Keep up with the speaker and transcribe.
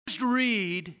bruised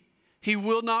reed he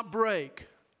will not break,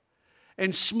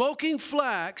 and smoking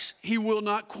flax he will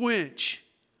not quench,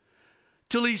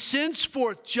 till he sends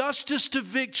forth justice to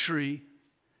victory,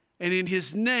 and in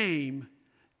his name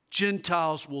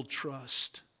Gentiles will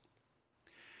trust.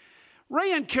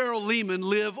 Ray and Carol Lehman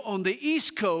live on the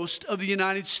East Coast of the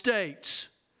United States.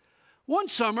 One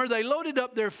summer, they loaded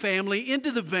up their family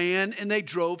into the van and they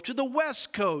drove to the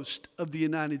West Coast of the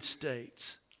United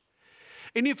States.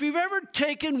 And if you've ever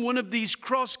taken one of these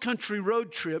cross-country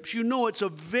road trips, you know it's a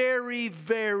very,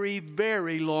 very,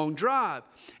 very long drive.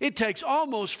 It takes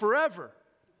almost forever.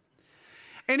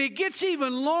 And it gets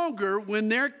even longer when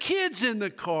there are kids in the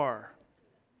car.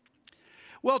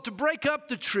 Well, to break up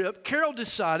the trip, Carol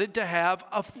decided to have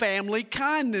a family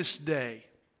kindness day.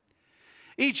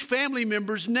 Each family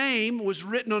member's name was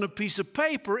written on a piece of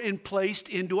paper and placed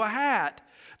into a hat.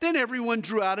 Then everyone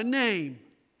drew out a name.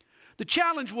 The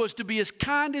challenge was to be as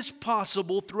kind as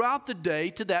possible throughout the day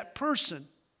to that person.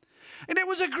 And it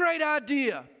was a great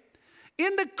idea.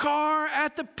 In the car,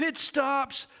 at the pit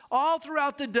stops, all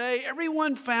throughout the day,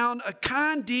 everyone found a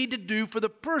kind deed to do for the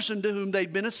person to whom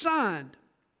they'd been assigned.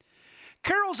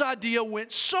 Carol's idea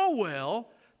went so well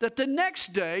that the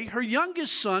next day, her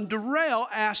youngest son, Darrell,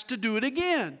 asked to do it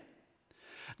again.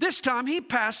 This time, he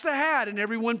passed the hat and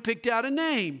everyone picked out a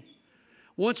name.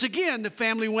 Once again, the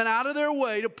family went out of their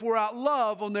way to pour out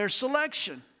love on their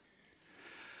selection.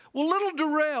 Well, little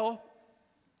Darrell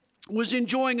was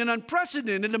enjoying an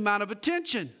unprecedented amount of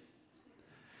attention.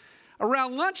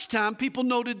 Around lunchtime, people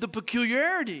noted the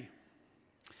peculiarity.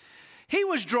 He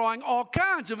was drawing all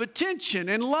kinds of attention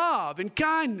and love and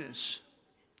kindness.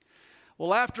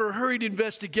 Well, after a hurried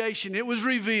investigation, it was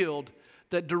revealed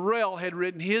that Darrell had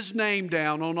written his name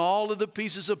down on all of the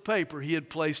pieces of paper he had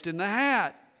placed in the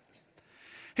hat.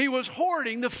 He was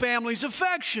hoarding the family's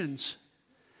affections.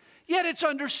 Yet it's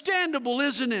understandable,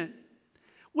 isn't it?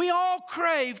 We all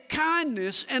crave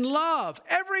kindness and love.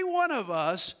 Every one of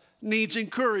us needs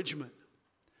encouragement.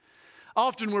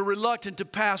 Often we're reluctant to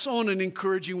pass on an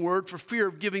encouraging word for fear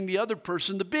of giving the other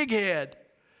person the big head.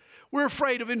 We're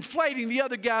afraid of inflating the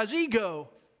other guy's ego.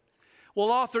 Well,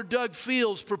 author Doug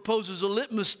Fields proposes a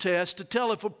litmus test to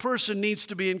tell if a person needs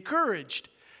to be encouraged.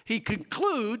 He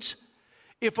concludes,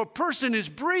 if a person is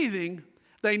breathing,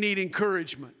 they need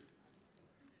encouragement.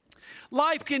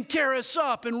 Life can tear us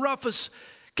up and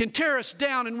can tear us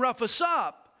down and rough us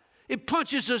up. It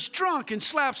punches us drunk and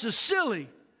slaps us silly.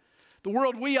 The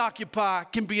world we occupy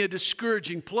can be a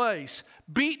discouraging place.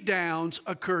 Beatdowns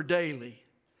occur daily.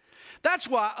 That's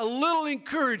why a little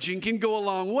encouraging can go a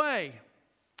long way.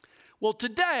 Well,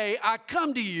 today I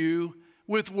come to you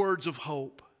with words of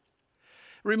hope.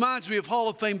 It reminds me of Hall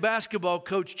of Fame basketball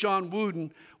coach John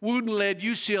Wooden. Wooden led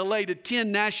UCLA to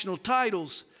 10 national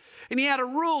titles, and he had a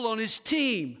rule on his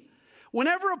team.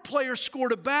 Whenever a player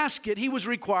scored a basket, he was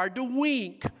required to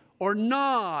wink or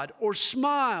nod or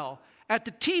smile at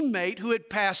the teammate who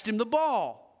had passed him the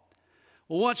ball.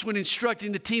 Well, once when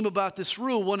instructing the team about this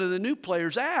rule, one of the new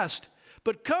players asked,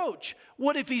 "But coach,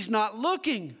 what if he's not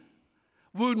looking?"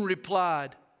 Wooden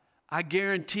replied, "I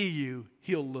guarantee you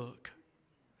he'll look."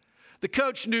 The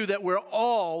coach knew that we're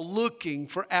all looking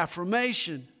for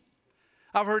affirmation.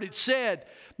 I've heard it said,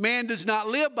 man does not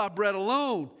live by bread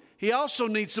alone. He also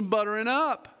needs some buttering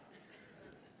up.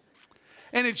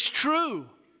 And it's true.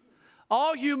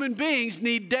 All human beings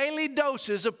need daily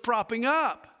doses of propping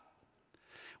up.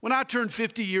 When I turned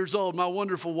 50 years old, my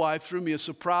wonderful wife threw me a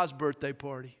surprise birthday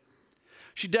party.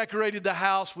 She decorated the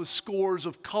house with scores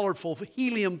of colorful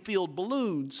helium-filled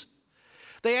balloons.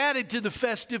 They added to the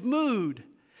festive mood.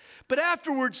 But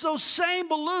afterwards, those same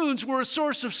balloons were a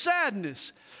source of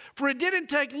sadness, for it didn't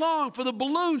take long for the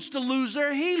balloons to lose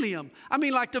their helium.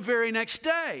 Like the very next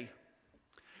day.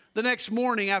 The next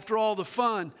morning, after all the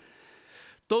fun,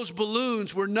 those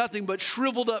balloons were nothing but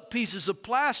shriveled up pieces of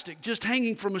plastic just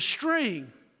hanging from a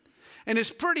string. And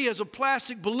as pretty as a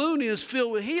plastic balloon is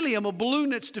filled with helium, a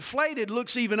balloon that's deflated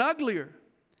looks even uglier.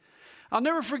 I'll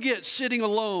never forget sitting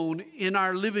alone in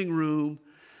our living room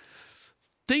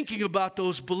thinking about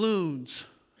those balloons.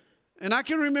 And I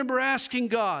can remember asking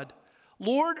God,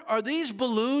 Lord, are these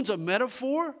balloons a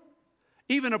metaphor?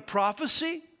 Even a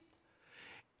prophecy?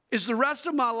 Is the rest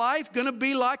of my life going to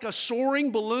be like a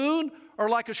soaring balloon or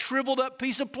like a shriveled up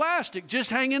piece of plastic just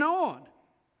hanging on?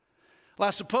 Well,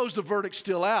 I suppose the verdict's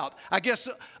still out. I guess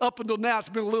up until now it's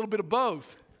been a little bit of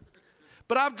both.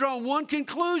 But I've drawn one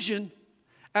conclusion.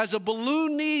 As a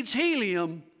balloon needs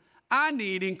helium, I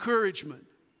need encouragement.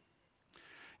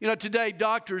 Today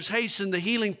doctors hasten the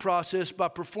healing process by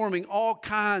performing all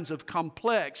kinds of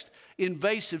complex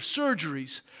invasive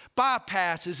surgeries,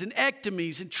 bypasses and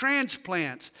ectomies and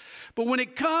transplants. But when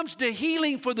it comes to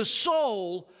healing for the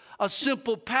soul, a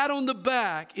simple pat on the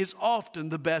back is often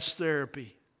the best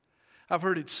therapy. I've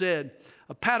heard it said,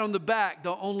 a pat on the back,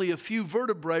 though only a few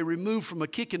vertebrae removed from a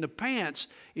kick in the pants,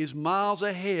 is miles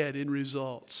ahead in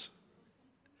results.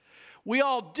 We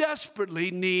all desperately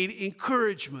need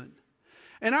encouragement.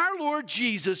 And our Lord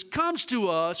Jesus comes to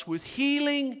us with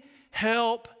healing,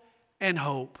 help, and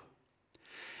hope.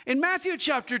 In Matthew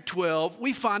chapter 12,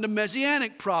 we find a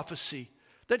messianic prophecy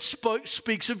that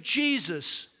speaks of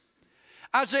Jesus.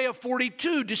 Isaiah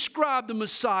 42 described the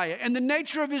Messiah and the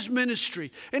nature of his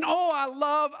ministry. And oh, I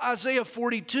love Isaiah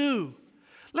 42.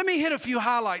 Let me hit a few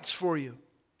highlights for you.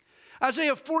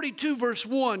 Isaiah 42 verse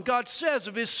 1, God says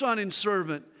of his son and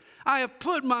servant, I have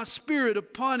put my spirit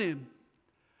upon him.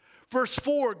 Verse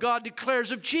 4, God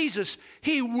declares of Jesus,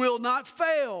 he will not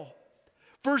fail.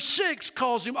 Verse 6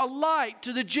 calls him a light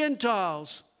to the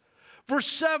Gentiles. Verse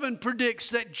 7 predicts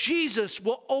that Jesus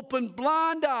will open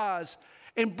blind eyes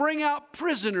and bring out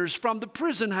prisoners from the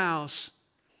prison house.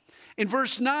 In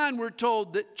verse 9, we're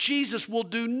told that Jesus will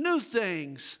do new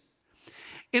things.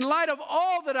 In light of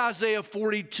all that Isaiah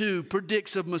 42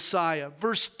 predicts of Messiah,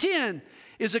 verse 10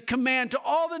 is a command to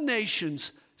all the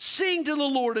nations, sing to the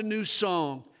Lord a new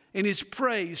song and his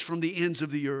praise from the ends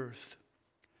of the earth.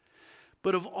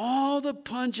 But of all the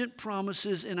pungent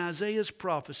promises in Isaiah's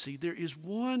prophecy, there is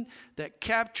one that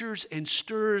captures and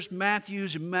stirs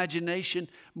Matthew's imagination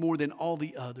more than all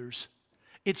the others.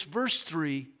 It's verse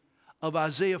 3 of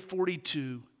Isaiah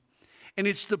 42. And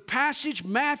it's the passage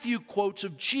Matthew quotes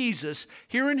of Jesus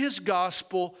here in his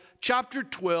gospel, chapter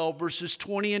 12, verses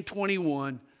 20 and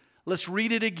 21. Let's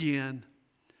read it again.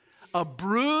 A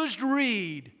bruised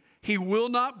reed he will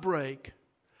not break,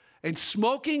 and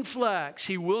smoking flax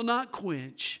he will not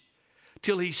quench,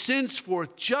 till he sends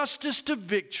forth justice to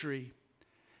victory,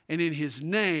 and in his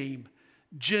name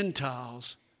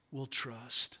Gentiles will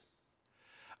trust.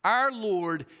 Our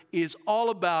Lord is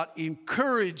all about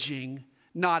encouraging,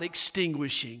 not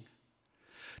extinguishing.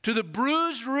 To the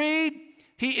bruised reed,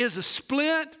 he is a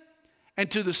splint,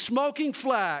 and to the smoking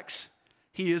flax,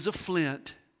 he is a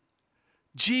flint.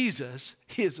 Jesus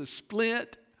is a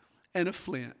splint and a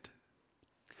flint.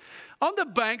 On the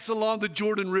banks along the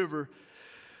Jordan River,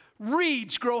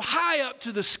 reeds grow high up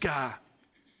to the sky.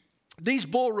 These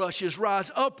bulrushes rise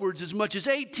upwards as much as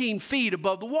 18 feet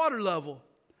above the water level.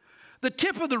 The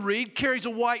tip of the reed carries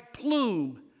a white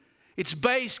plume. Its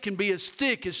base can be as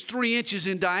thick as 3 inches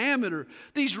in diameter.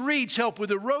 These reeds help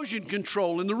with erosion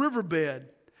control in the riverbed,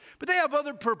 but they have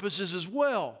other purposes as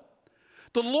well.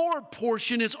 The lower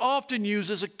portion is often used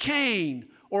as a cane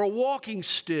or a walking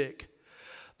stick.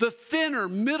 The thinner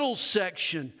middle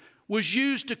section was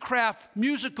used to craft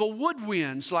musical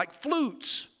woodwinds like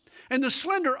flutes. And the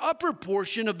slender upper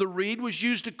portion of the reed was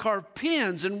used to carve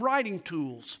pens and writing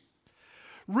tools.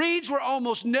 Reeds were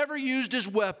almost never used as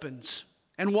weapons.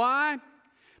 And why?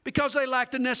 Because they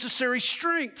lacked the necessary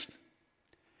strength.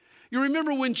 You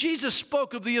remember when Jesus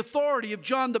spoke of the authority of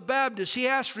John the Baptist, he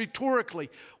asked rhetorically,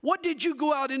 what did you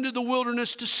go out into the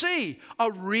wilderness to see?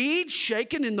 A reed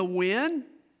shaken in the wind?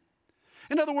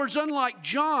 In other words, unlike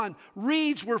John,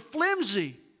 reeds were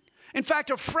flimsy. In fact,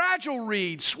 a fragile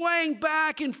reed swaying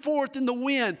back and forth in the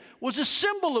wind was a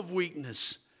symbol of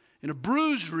weakness, and a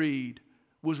bruised reed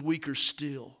was weaker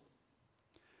still.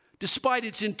 Despite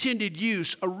its intended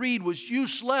use, a reed was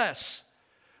useless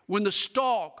when the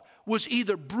stalk was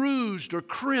either bruised or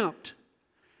crimped.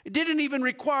 It didn't even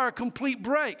require a complete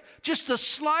break. Just the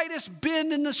slightest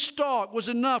bend in the stalk was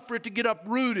enough for it to get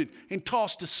uprooted and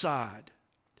tossed aside.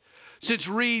 Since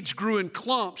reeds grew in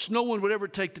clumps, no one would ever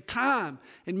take the time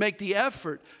and make the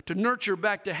effort to nurture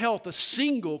back to health a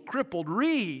single crippled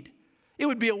reed. It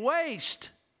would be a waste.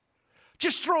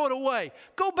 Just throw it away.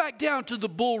 Go back down to the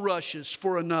bulrushes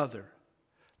for another.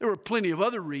 There were plenty of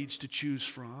other reeds to choose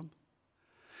from.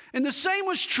 And the same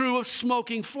was true of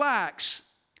smoking flax.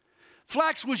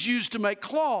 Flax was used to make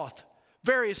cloth.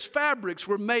 Various fabrics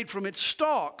were made from its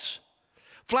stalks.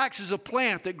 Flax is a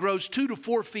plant that grows 2 to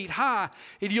 4 feet high.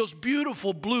 It yields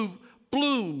beautiful blue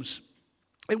blooms.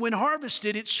 And when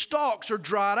harvested, its stalks are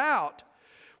dried out.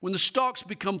 When the stalks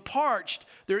become parched,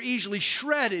 they're easily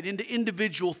shredded into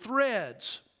individual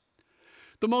threads.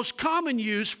 The most common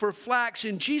use for flax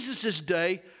in Jesus'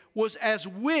 day was as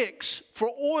wicks for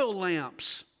oil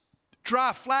lamps.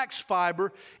 Dry flax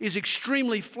fiber is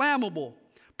extremely flammable.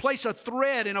 Place a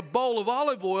thread in a bowl of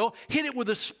olive oil, hit it with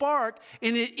a spark,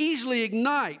 and it easily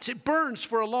ignites. It burns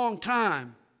for a long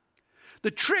time. The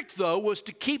trick, though, was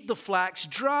to keep the flax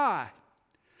dry.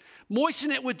 Moisten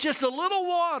it with just a little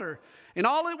water, And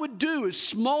all it would do is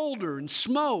smolder and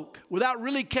smoke without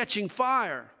really catching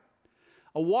fire.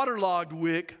 A waterlogged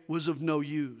wick was of no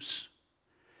use.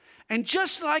 And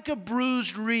just like a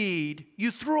bruised reed,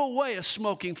 you throw away a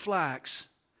smoking flax.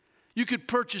 You could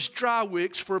purchase dry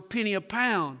wicks for a penny a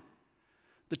pound.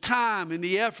 The time and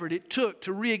the effort it took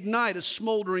to reignite a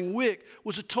smoldering wick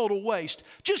was a total waste.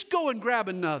 Just go and grab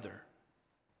another.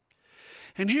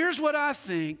 And here's what I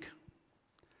think.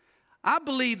 I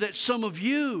believe that some of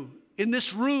you in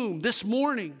this room this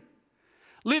morning,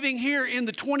 living here in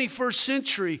the 21st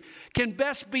century, can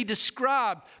best be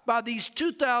described by these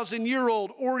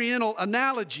 2,000-year-old Oriental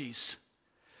analogies.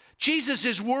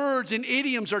 Jesus' words and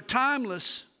idioms are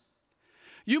timeless.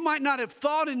 You might not have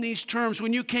thought in these terms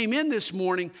when you came in this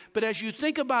morning, but as you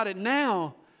think about it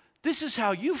now, this is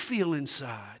how you feel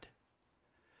inside.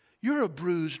 You're a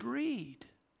bruised reed.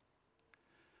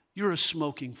 You're a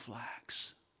smoking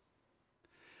flax.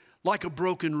 Like a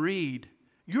broken reed,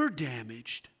 you're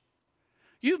damaged.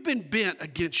 You've been bent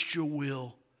against your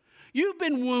will. You've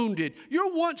been wounded.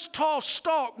 Your once tall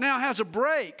stalk now has a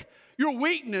break. Your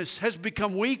weakness has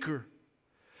become weaker.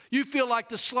 You feel like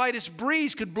the slightest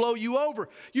breeze could blow you over.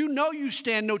 You know you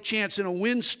stand no chance in a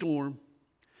windstorm.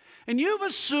 And you've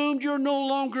assumed you're no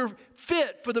longer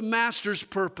fit for the master's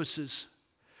purposes.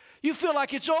 You feel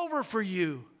like it's over for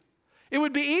you. It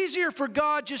would be easier for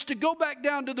God just to go back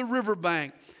down to the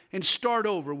riverbank and start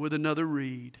over with another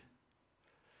reed.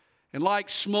 And like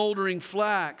smoldering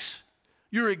flax,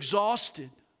 you're exhausted.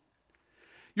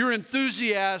 Your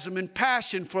enthusiasm and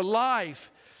passion for life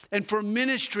and for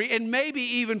ministry and maybe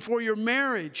even for your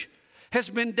marriage has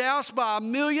been doused by a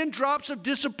million drops of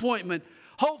disappointment.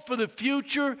 Hope for the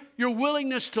future, your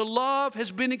willingness to love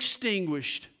has been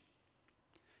extinguished.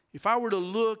 If I were to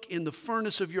look in the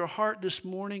furnace of your heart this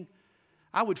morning,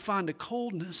 I would find a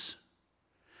coldness.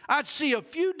 I'd see a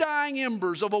few dying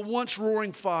embers of a once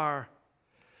roaring fire.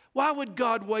 Why would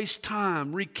God waste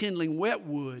time rekindling wet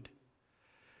wood?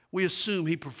 We assume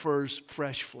He prefers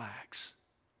fresh flax.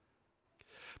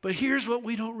 But here's what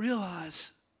we don't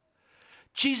realize.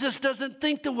 Jesus doesn't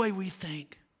think the way we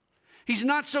think. He's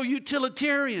not so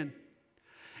utilitarian.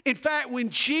 In fact,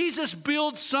 when Jesus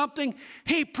builds something,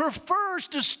 He prefers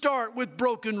to start with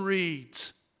broken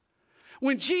reeds.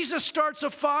 When Jesus starts a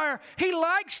fire, He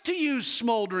likes to use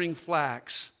smoldering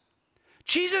flax.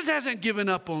 Jesus hasn't given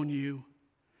up on you.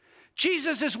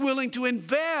 Jesus is willing to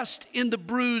invest in the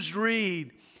bruised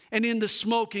reed and in the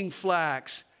smoking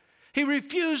flax. He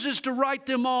refuses to write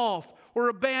them off or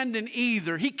abandon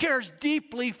either. He cares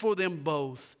deeply for them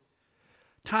both.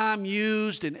 Time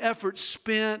used and effort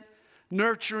spent,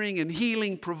 nurturing and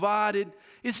healing provided,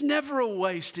 is never a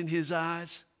waste in His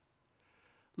eyes.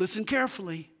 Listen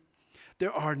carefully.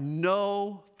 There are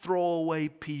no throwaway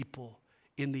people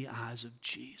in the eyes of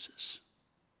Jesus.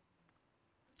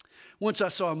 Once I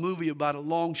saw a movie about a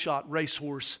long shot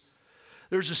racehorse.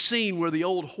 There's a scene where the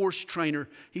old horse trainer,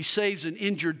 he saves an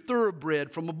injured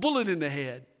thoroughbred from a bullet in the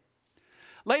head.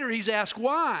 Later he's asked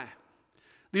why.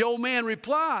 The old man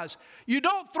replies, "You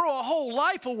don't throw a whole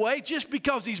life away just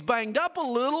because he's banged up a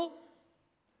little."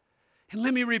 And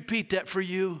let me repeat that for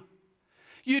you.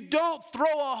 You don't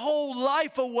throw a whole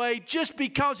life away just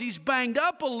because he's banged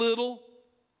up a little.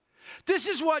 This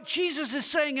is what Jesus is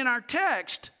saying in our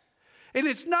text. And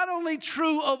it's not only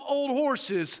true of old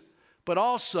horses, but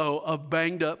also of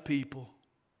banged up people.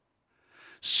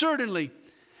 Certainly,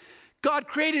 God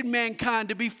created mankind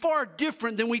to be far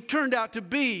different than we turned out to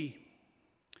be.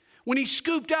 When He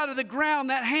scooped out of the ground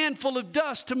that handful of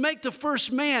dust to make the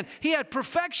first man, He had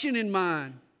perfection in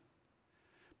mind.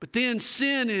 But then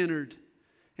sin entered,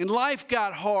 and life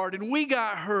got hard, and we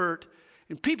got hurt,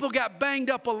 and people got banged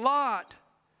up a lot.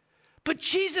 But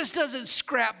Jesus doesn't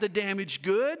scrap the damaged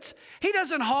goods. He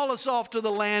doesn't haul us off to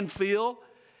the landfill.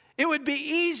 It would be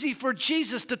easy for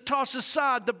Jesus to toss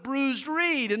aside the bruised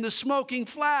reed and the smoking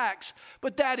flax,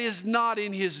 but that is not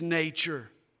in His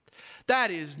nature.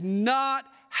 That is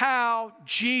not how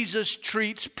Jesus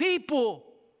treats people.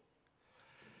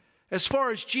 As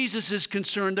far as Jesus is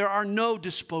concerned, there are no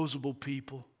disposable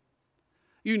people.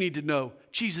 You need to know,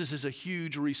 Jesus is a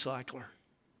huge recycler.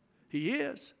 He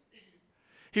is.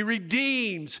 He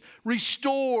redeems,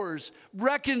 restores,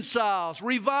 reconciles,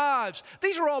 revives.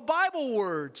 These are all Bible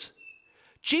words.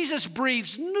 Jesus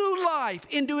breathes new life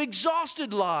into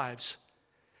exhausted lives.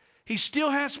 He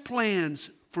still has plans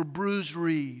for bruised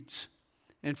reeds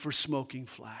and for smoking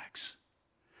flax.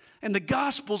 And the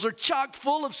Gospels are chock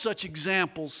full of such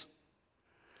examples.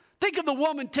 Think of the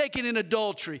woman taken in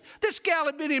adultery. This gal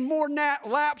had been in more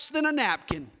laps than a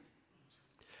napkin.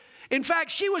 In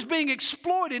fact, she was being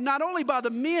exploited not only by the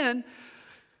men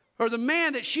or the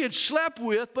man that she had slept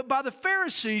with, but by the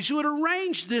Pharisees who had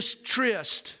arranged this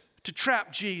tryst to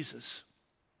trap Jesus.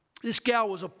 This gal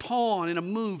was a pawn in a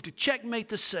move to checkmate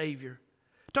the Savior.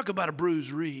 Talk about a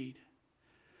bruised reed.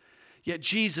 Yet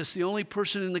Jesus, the only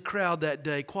person in the crowd that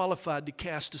day qualified to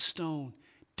cast a stone,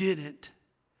 didn't.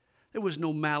 There was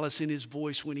no malice in his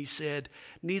voice when he said,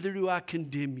 "Neither do I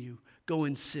condemn you. Go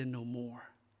and sin no more."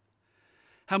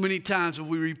 How many times have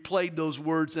we replayed those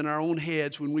words in our own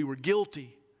heads when we were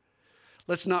guilty?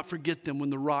 Let's not forget them when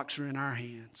the rocks are in our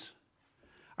hands.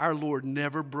 Our Lord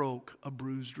never broke a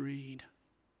bruised reed.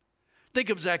 Think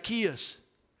of Zacchaeus,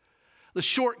 the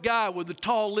short guy with the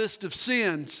tall list of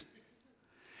sins.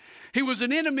 He was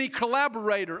an enemy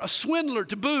collaborator, a swindler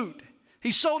to boot.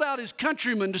 He sold out his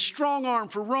countrymen to strong arm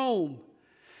for Rome.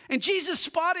 And Jesus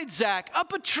spotted Zach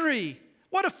up a tree.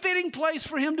 What a fitting place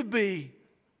for him to be.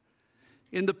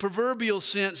 In the proverbial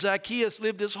sense, Zacchaeus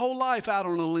lived his whole life out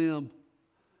on a limb.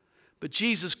 But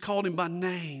Jesus called him by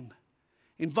name,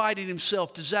 invited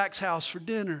himself to Zach's house for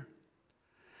dinner.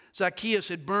 Zacchaeus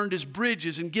had burned his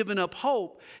bridges and given up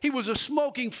hope. He was a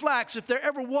smoking flax if there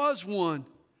ever was one.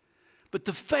 But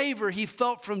the favor he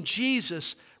felt from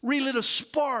Jesus relit a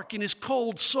spark in his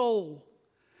cold soul.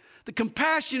 The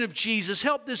compassion of Jesus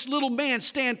helped this little man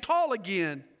stand tall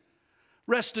again.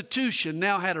 Restitution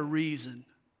now had a reason.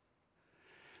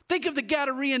 Think of the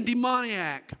Gadarean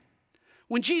demoniac.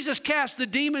 When Jesus cast the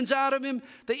demons out of him,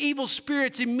 the evil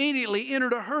spirits immediately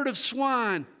entered a herd of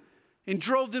swine and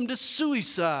drove them to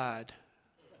suicide.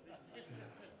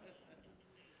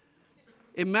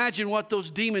 Imagine what those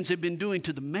demons had been doing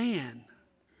to the man.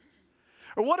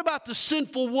 Or what about the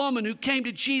sinful woman who came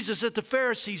to Jesus at the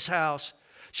Pharisee's house?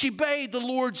 She bathed the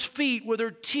Lord's feet with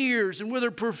her tears and with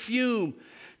her perfume.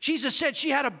 Jesus said she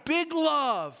had a big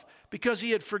love because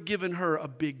he had forgiven her a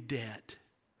big debt.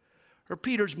 Or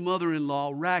Peter's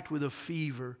mother-in-law racked with a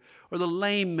fever. Or the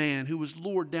lame man who was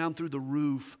lured down through the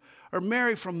roof. Or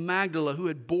Mary from Magdala who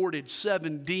had boarded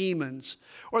 7 demons.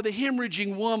 Or the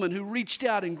hemorrhaging woman who reached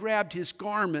out and grabbed his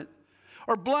garment.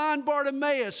 Or blind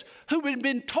Bartimaeus who had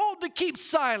been told to keep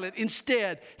silent.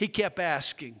 Instead, he kept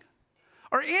asking.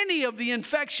 Or any of the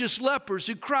infectious lepers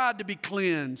who cried to be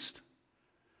cleansed.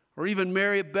 Or even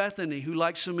Mary of Bethany, who,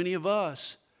 like so many of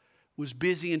us, was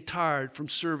busy and tired from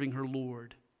serving her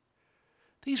Lord.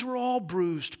 These were all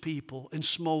bruised people and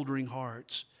smoldering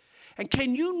hearts. And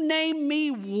can you name me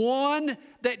one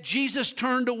that Jesus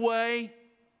turned away?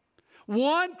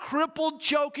 One crippled,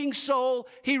 choking soul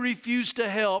he refused to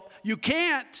help? You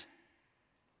can't.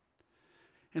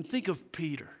 And think of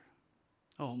Peter.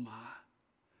 Oh my.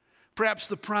 Perhaps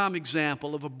the prime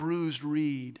example of a bruised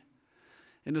reed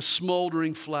and a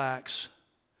smoldering flax.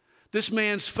 This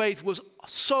man's faith was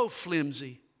so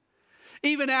flimsy.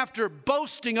 Even after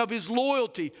boasting of his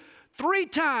loyalty, 3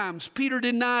 times Peter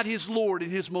denied his Lord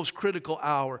in his most critical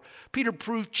hour. Peter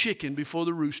proved chicken before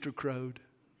the rooster crowed.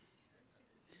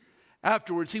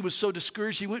 Afterwards, he was so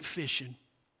discouraged he went fishing.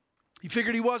 He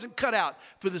figured he wasn't cut out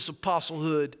for this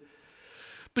apostlehhood.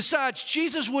 Besides,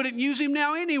 Jesus wouldn't use him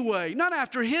now anyway, not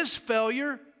after his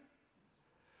failure.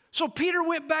 So Peter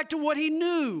went back to what he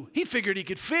knew. He figured he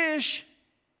could fish.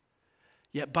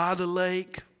 Yet by the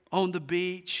lake, on the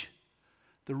beach,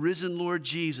 the risen Lord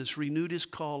Jesus renewed his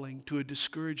calling to a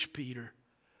discouraged Peter.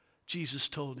 Jesus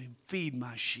told him, "Feed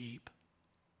my sheep."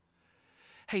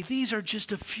 Hey, these are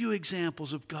just a few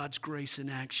examples of God's grace in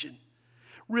action.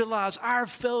 Realize our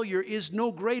failure is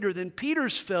no greater than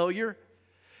Peter's failure.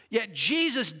 Yet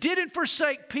Jesus didn't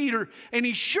forsake Peter, and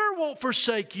he sure won't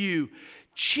forsake you.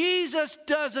 Jesus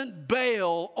doesn't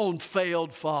bail on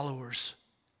failed followers.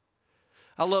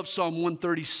 I love Psalm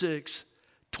 136.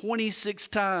 26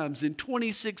 times in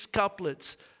 26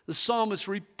 couplets, the psalmist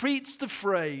repeats the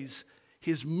phrase,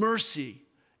 "His mercy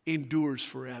endures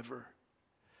forever."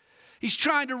 He's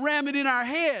trying to ram it in our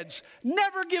heads.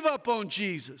 Never give up on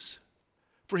Jesus,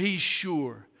 for he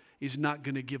sure is not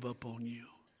going to give up on you.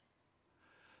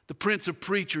 The Prince of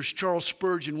Preachers, Charles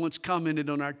Spurgeon, once commented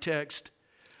on our text,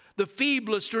 "The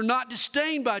feeblest are not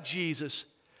disdained by Jesus.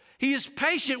 He is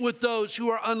patient with those who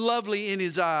are unlovely in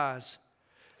his eyes.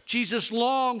 Jesus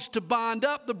longs to bind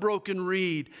up the broken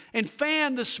reed and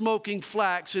fan the smoking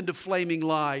flax into flaming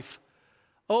life.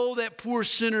 Oh, that poor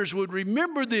sinners would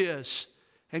remember this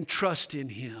and trust in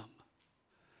him."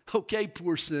 Okay,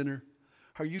 poor sinner,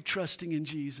 are you trusting in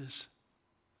Jesus?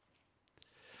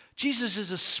 Jesus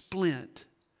is a splint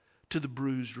to the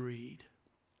bruised reed.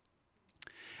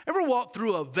 Ever walk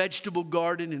through a vegetable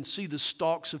garden and see the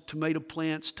stalks of tomato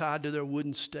plants tied to their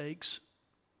wooden stakes?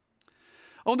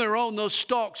 On their own, those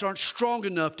stalks aren't strong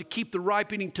enough to keep the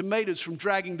ripening tomatoes from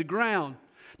dragging the ground.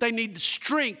 They need the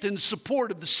strength and support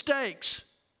of the stakes.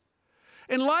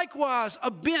 And likewise, a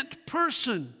bent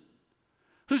person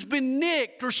who's been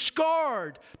nicked or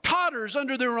scarred totters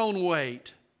under their own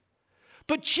weight.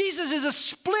 But Jesus is a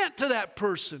splint to that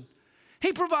person.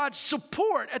 He provides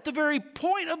support at the very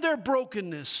point of their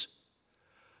brokenness.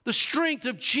 The strength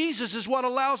of Jesus is what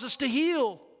allows us to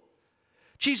heal.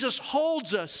 Jesus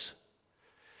holds us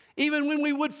even when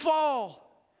we would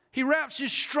fall. He wraps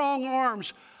his strong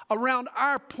arms around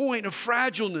our point of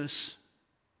fragileness.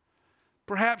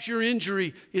 Perhaps your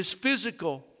injury is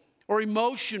physical or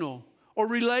emotional or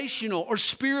relational or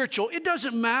spiritual. It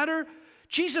doesn't matter.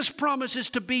 Jesus promises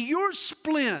to be your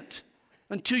splint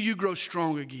until you grow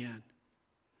strong again.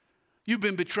 You've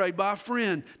been betrayed by a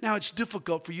friend. Now it's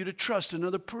difficult for you to trust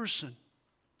another person.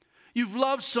 You've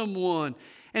loved someone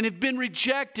and have been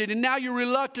rejected, and now you're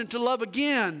reluctant to love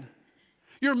again.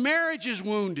 Your marriage is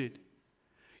wounded.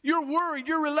 You're worried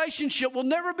your relationship will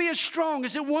never be as strong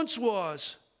as it once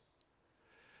was.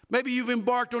 Maybe you've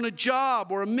embarked on a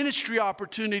job or a ministry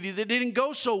opportunity that didn't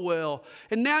go so well,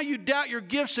 and now you doubt your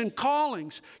gifts and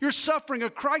callings. You're suffering a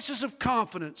crisis of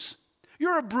confidence.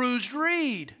 You're a bruised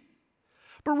reed.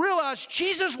 But realize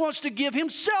Jesus wants to give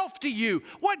himself to you.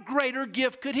 What greater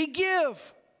gift could he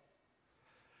give?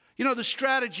 You know, the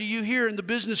strategy you hear in the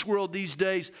business world these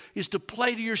days is to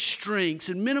play to your strengths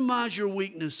and minimize your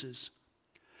weaknesses.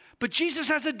 But Jesus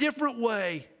has a different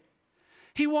way.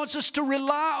 He wants us to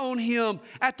rely on him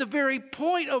at the very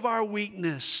point of our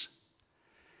weakness.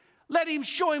 Let him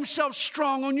show himself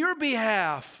strong on your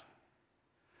behalf.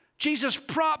 Jesus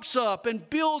props up and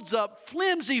builds up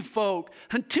flimsy folk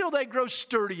until they grow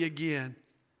sturdy again.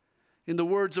 In the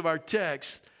words of our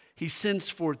text, he sends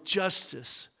forth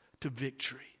justice to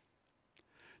victory.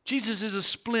 Jesus is a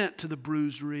splint to the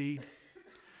bruised reed.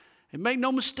 And make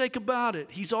no mistake about it,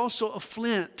 he's also a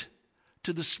flint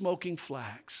to the smoking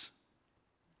flax.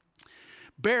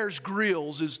 Bears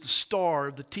Grylls is the star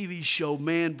of the TV show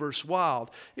Man vs.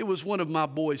 Wild. It was one of my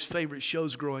boys' favorite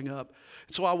shows growing up,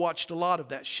 so I watched a lot of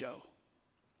that show.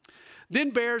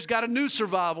 Then Bears got a new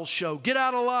survival show, Get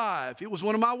Out Alive. It was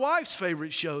one of my wife's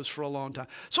favorite shows for a long time.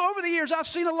 So over the years, I've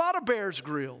seen a lot of Bears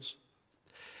Grylls.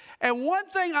 And one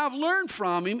thing I've learned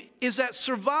from him is that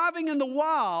surviving in the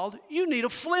wild, you need a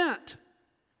flint.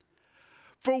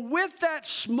 For with that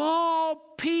small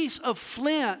piece of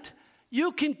flint,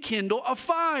 you can kindle a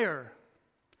fire.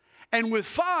 And with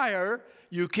fire,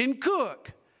 you can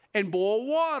cook and boil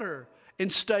water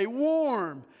and stay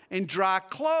warm and dry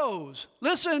clothes.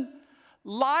 Listen,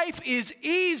 life is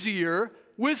easier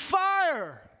with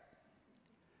fire.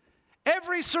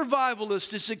 Every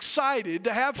survivalist is excited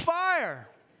to have fire.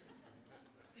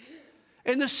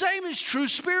 And the same is true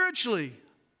spiritually.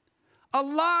 A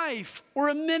life or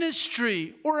a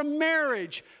ministry or a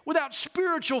marriage without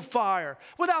spiritual fire,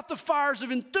 without the fires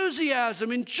of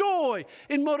enthusiasm and joy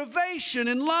and motivation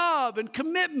and love and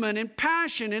commitment and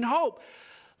passion and hope,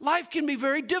 life can be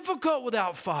very difficult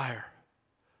without fire.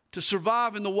 To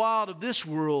survive in the wild of this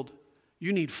world,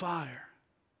 you need fire.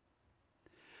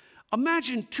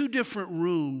 Imagine two different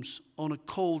rooms on a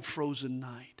cold, frozen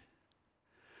night.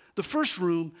 The first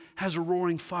room has a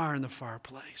roaring fire in the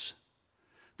fireplace.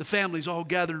 The family's all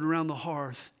gathered around the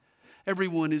hearth.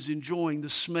 Everyone is enjoying the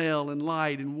smell and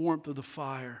light and warmth of the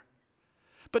fire.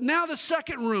 But now the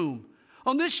second room.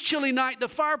 On this chilly night, the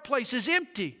fireplace is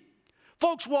empty.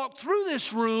 Folks walk through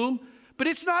this room, but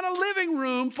it's not a living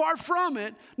room, far from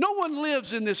it. No one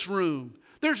lives in this room.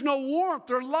 There's no warmth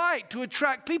or light to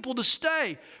attract people to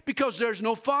stay because there's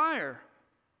no fire.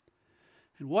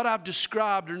 And what I've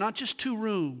described are not just two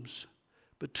rooms,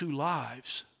 but two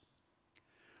lives.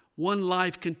 One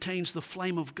life contains the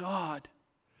flame of God.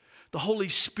 The Holy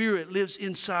Spirit lives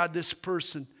inside this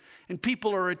person, and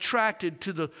people are attracted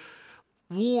to the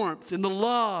warmth and the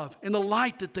love and the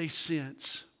light that they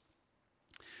sense.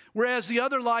 Whereas the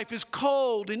other life is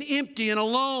cold and empty and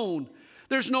alone.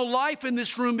 There's no life in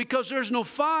this room because there's no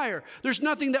fire. There's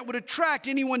nothing that would attract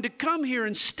anyone to come here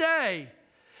and stay.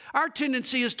 Our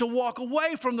tendency is to walk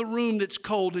away from the room that's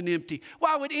cold and empty.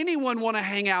 Why would anyone want to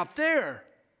hang out there?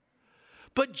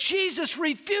 But Jesus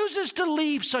refuses to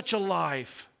leave such a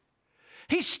life.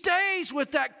 He stays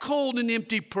with that cold and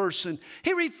empty person.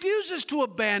 He refuses to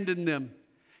abandon them.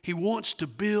 He wants to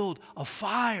build a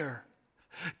fire.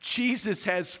 Jesus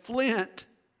has flint.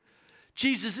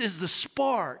 Jesus is the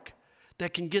spark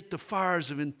that can get the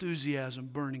fires of enthusiasm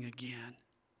burning again.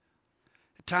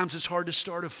 At times it's hard to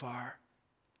start a fire.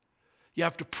 You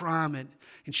have to prime it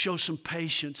and show some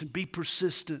patience and be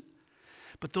persistent.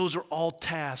 But those are all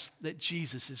tasks that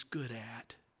Jesus is good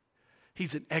at.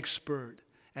 He's an expert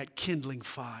at kindling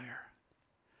fire.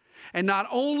 And not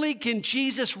only can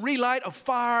Jesus relight a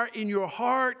fire in your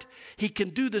heart, He can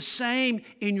do the same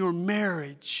in your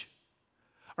marriage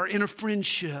or in a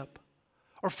friendship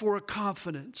or for a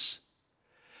confidence.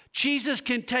 Jesus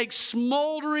can take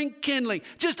smoldering kindling,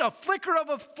 just a flicker of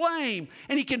a flame,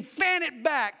 and He can fan it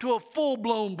back to a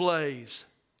full-blown blaze.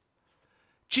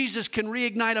 Jesus can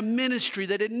reignite a ministry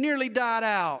that had nearly died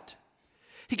out.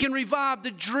 He can revive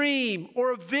the dream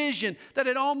or a vision that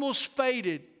had almost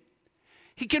faded.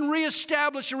 He can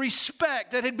reestablish a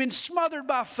respect that had been smothered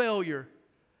by failure.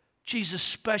 Jesus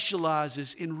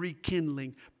specializes in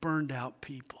rekindling burned out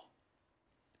people.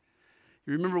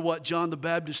 You remember what John the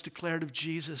Baptist declared of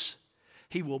Jesus?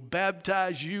 He will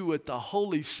baptize you with the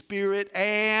Holy Spirit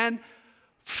and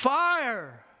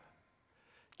fire.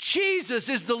 Jesus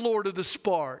is the Lord of the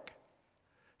spark.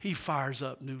 He fires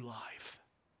up new life.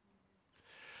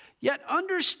 Yet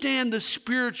understand the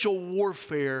spiritual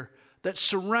warfare that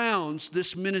surrounds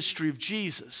this ministry of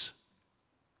Jesus.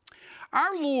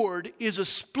 Our Lord is a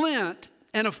splint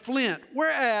and a flint,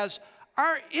 whereas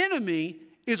our enemy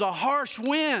is a harsh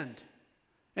wind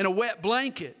and a wet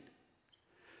blanket.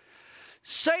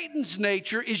 Satan's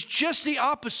nature is just the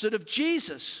opposite of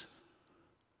Jesus.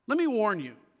 Let me warn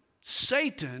you,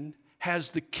 Satan has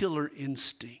the killer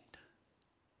instinct.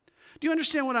 Do you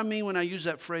understand what I mean when I use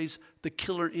that phrase, the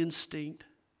killer instinct?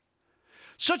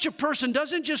 Such a person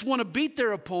doesn't just want to beat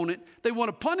their opponent, they want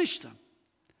to punish them.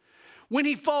 When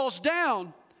he falls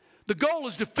down, the goal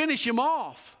is to finish him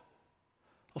off.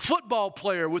 A football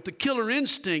player with the killer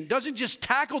instinct doesn't just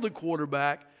tackle the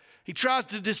quarterback, he tries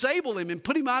to disable him and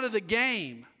put him out of the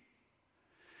game.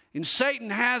 And Satan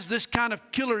has this kind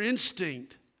of killer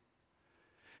instinct.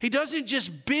 He doesn't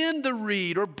just bend the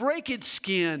reed or break its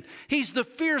skin. He's the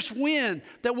fierce wind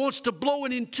that wants to blow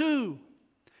it in two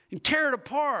and tear it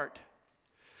apart.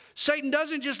 Satan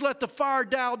doesn't just let the fire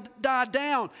die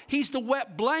down. He's the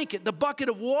wet blanket, the bucket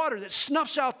of water that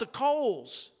snuffs out the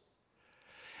coals.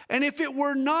 And if it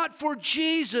were not for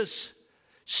Jesus,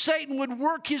 Satan would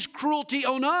work his cruelty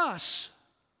on us.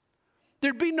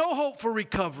 There'd be no hope for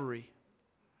recovery.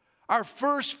 Our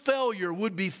first failure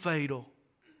would be fatal.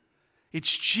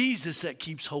 It's Jesus that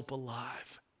keeps hope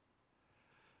alive.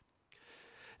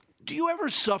 Do you ever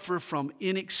suffer from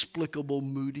inexplicable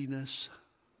moodiness?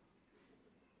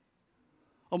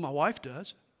 Oh, my wife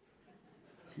does.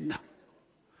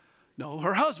 No,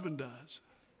 her husband does.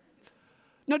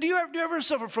 Now, do you ever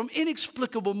suffer from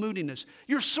inexplicable moodiness?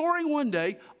 You're soaring one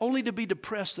day only to be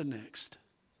depressed the next.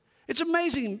 It's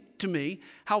amazing to me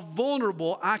how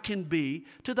vulnerable I can be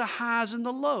to the highs and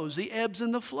the lows, the ebbs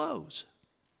and the flows.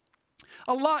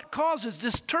 A lot causes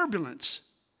this turbulence.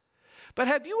 But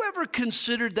have you ever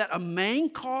considered that a main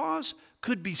cause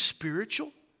could be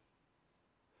spiritual?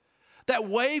 That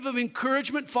wave of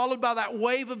encouragement followed by that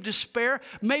wave of despair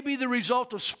may be the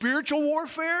result of spiritual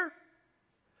warfare?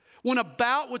 When a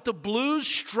bout with the blues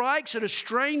strikes at a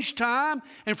strange time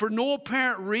and for no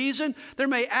apparent reason, there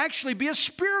may actually be a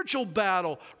spiritual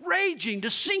battle raging to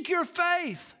sink your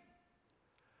faith.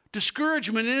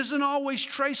 Discouragement isn't always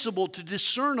traceable to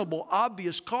discernible,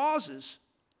 obvious causes.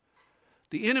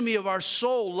 The enemy of our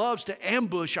soul loves to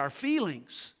ambush our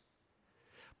feelings.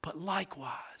 But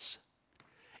likewise,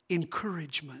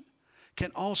 encouragement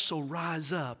can also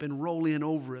rise up and roll in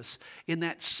over us in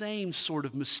that same sort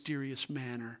of mysterious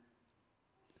manner.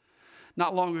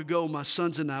 Not long ago, my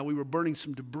sons and I, we were burning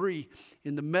some debris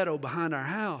in the meadow behind our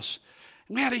house.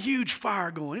 And we had a huge fire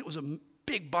going. It was a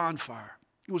big bonfire.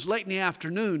 It was late in the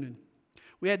afternoon, and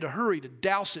we had to hurry to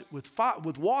douse it with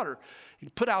water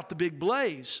and put out the big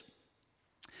blaze.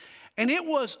 And it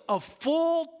was a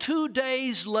full 2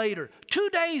 days later, 2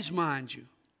 days, mind you,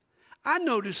 I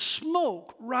noticed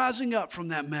smoke rising up from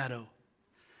that meadow.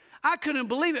 I couldn't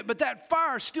believe it, but that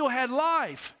fire still had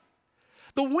life.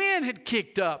 The wind had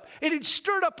kicked up. It had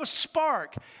stirred up a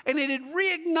spark, and it had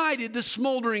reignited the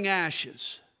smoldering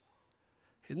ashes.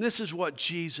 And this is what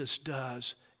Jesus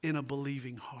does in a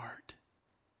believing heart.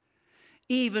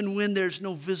 Even when there's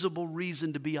no visible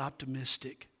reason to be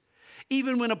optimistic,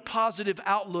 even when a positive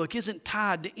outlook isn't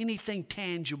tied to anything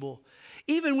tangible,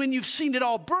 even when you've seen it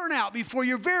all burn out before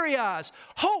your very eyes,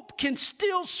 hope can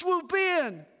still swoop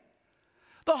in.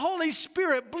 The Holy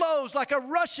Spirit blows like a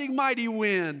rushing mighty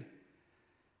wind.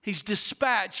 He's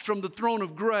dispatched from the throne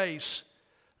of grace.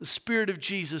 The Spirit of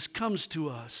Jesus comes to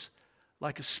us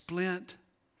like a splint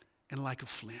and like a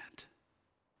flint.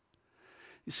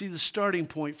 You see, the starting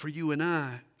point for you and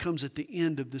I comes at the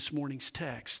end of this morning's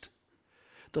text.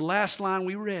 The last line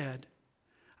we read,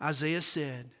 Isaiah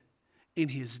said, "In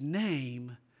His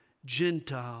name,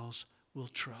 Gentiles will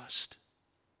trust."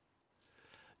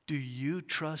 Do you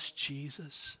trust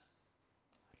Jesus?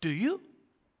 Do you?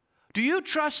 Do you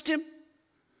trust him?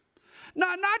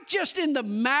 Not just in the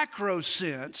macro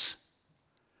sense,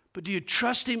 but do you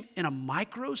trust him in a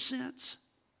micro sense?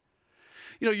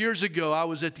 You know, years ago, I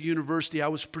was at the university. I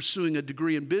was pursuing a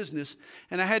degree in business,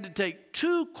 and I had to take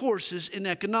 2 courses in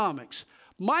economics,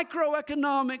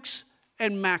 microeconomics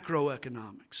and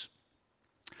macroeconomics.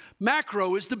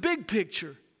 Macro is the big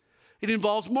picture. It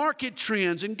involves market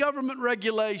trends and government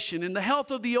regulation and the health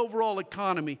of the overall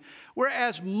economy,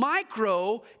 whereas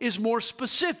micro is more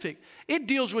specific. It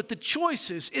deals with the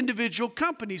choices individual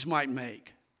companies might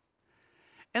make.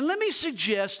 And let me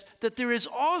suggest that there is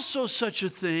also such a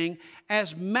thing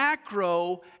as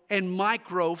macro and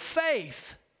micro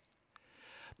faith.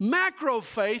 Macro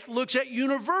faith looks at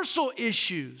universal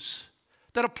issues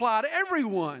that apply to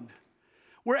everyone,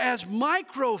 whereas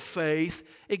micro faith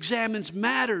examines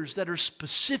matters that are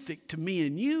specific to me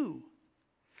and you.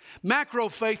 Macro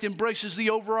faith embraces the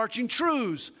overarching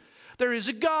truths. There is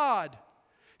a God.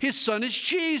 His Son is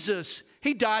Jesus.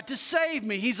 He died to save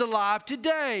me. He's alive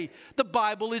today. The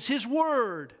Bible is His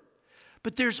Word.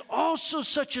 But there's also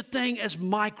such a thing as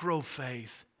micro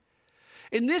faith.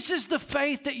 And this is the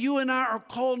faith that you and I are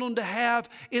called on to have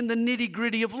in the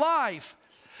nitty-gritty of life.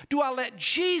 Do I let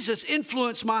Jesus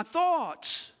influence my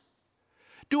thoughts?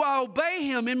 Do I obey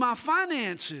Him in my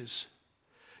finances?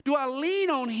 Do I lean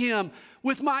on Him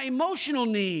with my emotional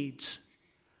needs?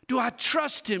 Do I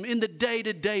trust Him in the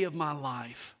day-to-day of my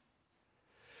life?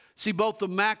 See, both the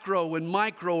macro and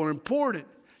micro are important.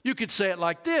 You could say it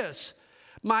like this: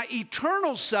 my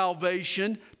eternal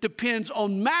salvation depends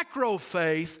on macro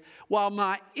faith, while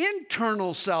my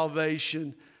internal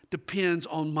salvation depends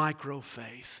on micro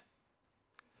faith.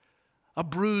 A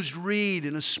bruised reed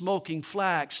and a smoking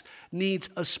flax needs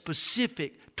a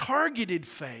specific, targeted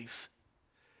faith.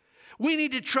 We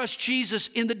need to trust Jesus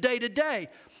in the day-to-day.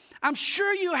 I'm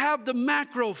sure you have the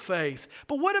macro faith,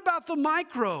 but what about the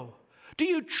micro? Do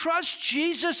you trust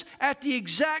Jesus at the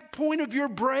exact point of your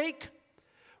break?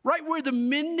 Right where the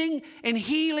mending and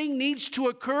healing needs to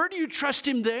occur? Do you trust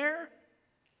Him there?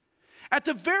 At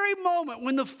the very moment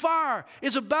when the fire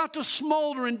is about to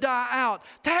smolder and die out,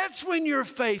 that's when your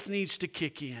faith needs to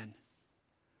kick in.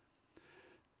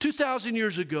 2,000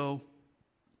 years ago,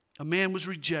 a man was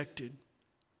rejected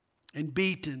and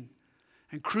beaten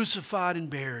and crucified and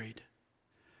buried.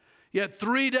 Yet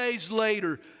 3 days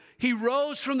later, He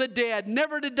rose from the dead,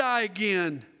 never to die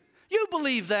again. You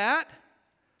believe that?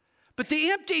 But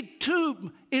the empty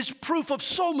tomb is proof of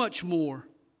so much more.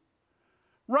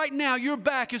 Right now, your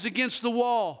back is against the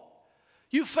wall.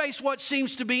 You face what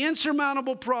seems to be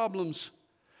insurmountable problems.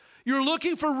 You're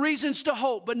looking for reasons to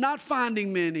hope, but not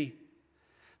finding many.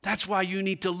 That's why you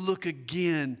need to look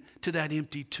again to that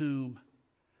empty tomb.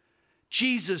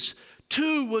 Jesus,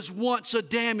 too, was once a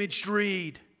damaged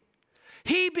reed.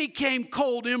 He became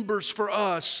cold embers for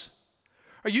us.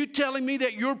 Are you telling me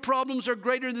that your problems are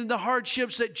greater than the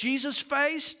hardships that Jesus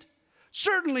faced?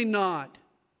 Certainly not.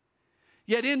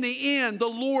 Yet in the end, the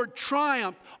Lord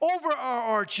triumphed over our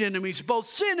arch enemies, both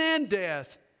sin and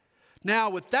death. Now,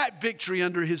 with that victory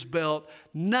under His belt,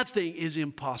 nothing is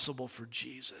impossible for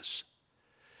Jesus.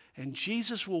 And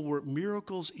Jesus will work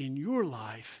miracles in your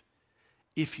life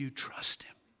if you trust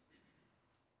Him.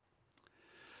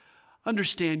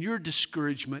 Understand, your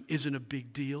discouragement isn't a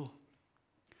big deal.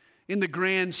 In the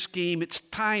grand scheme, it's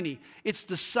tiny. It's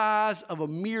the size of a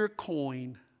mere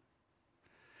coin.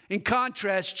 In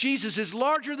contrast, Jesus is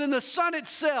larger than the sun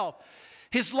itself.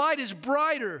 His light is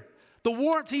brighter. The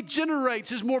warmth He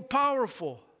generates is more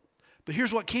powerful. But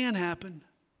here's what can happen.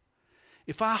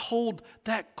 If I hold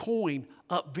that coin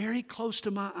up very close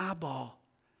to my eyeball,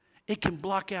 it can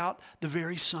block out the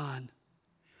very sun.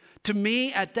 To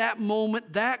me, at that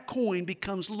moment, that coin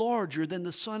becomes larger than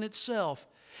the sun itself.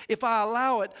 If I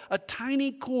allow it, a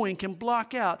tiny coin can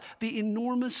block out the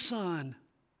enormous sun.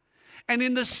 And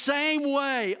in the same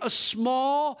way, a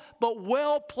small but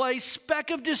well-placed speck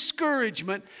of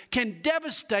discouragement can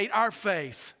devastate our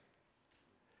faith.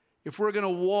 If we're going to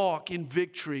walk in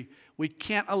victory, we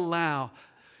can't allow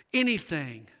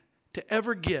anything to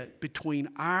ever get between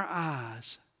our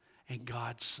eyes and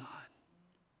God's Son.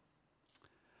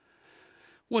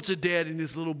 Once a dad and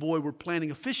his little boy were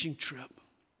planning a fishing trip.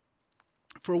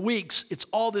 For weeks, it's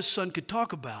all this son could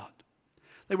talk about.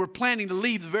 They were planning to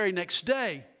leave the very next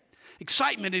day.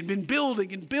 Excitement had been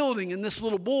building and building in this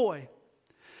little boy.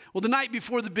 Well, the night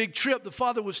before the big trip, the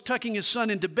father was tucking his son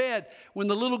into bed when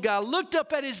the little guy looked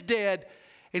up at his dad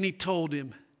and he told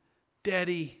him,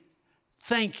 "Daddy,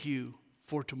 thank you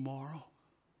for tomorrow."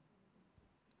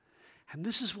 And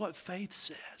this is what faith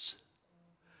says.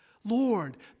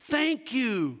 Lord, thank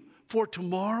you for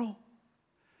tomorrow.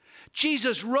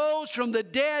 Jesus rose from the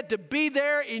dead to be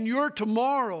there in your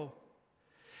tomorrow.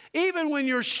 Even when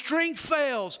your strength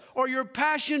fails or your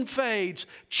passion fades,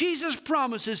 Jesus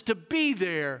promises to be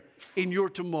there in your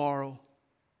tomorrow.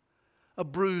 A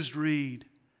bruised reed,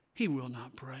 He will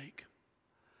not break.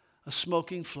 A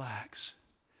smoking flax,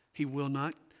 He will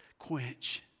not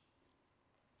quench.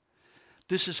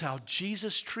 This is how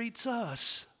Jesus treats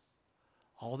us.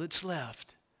 All that's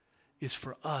left is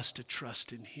for us to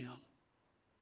trust in Him.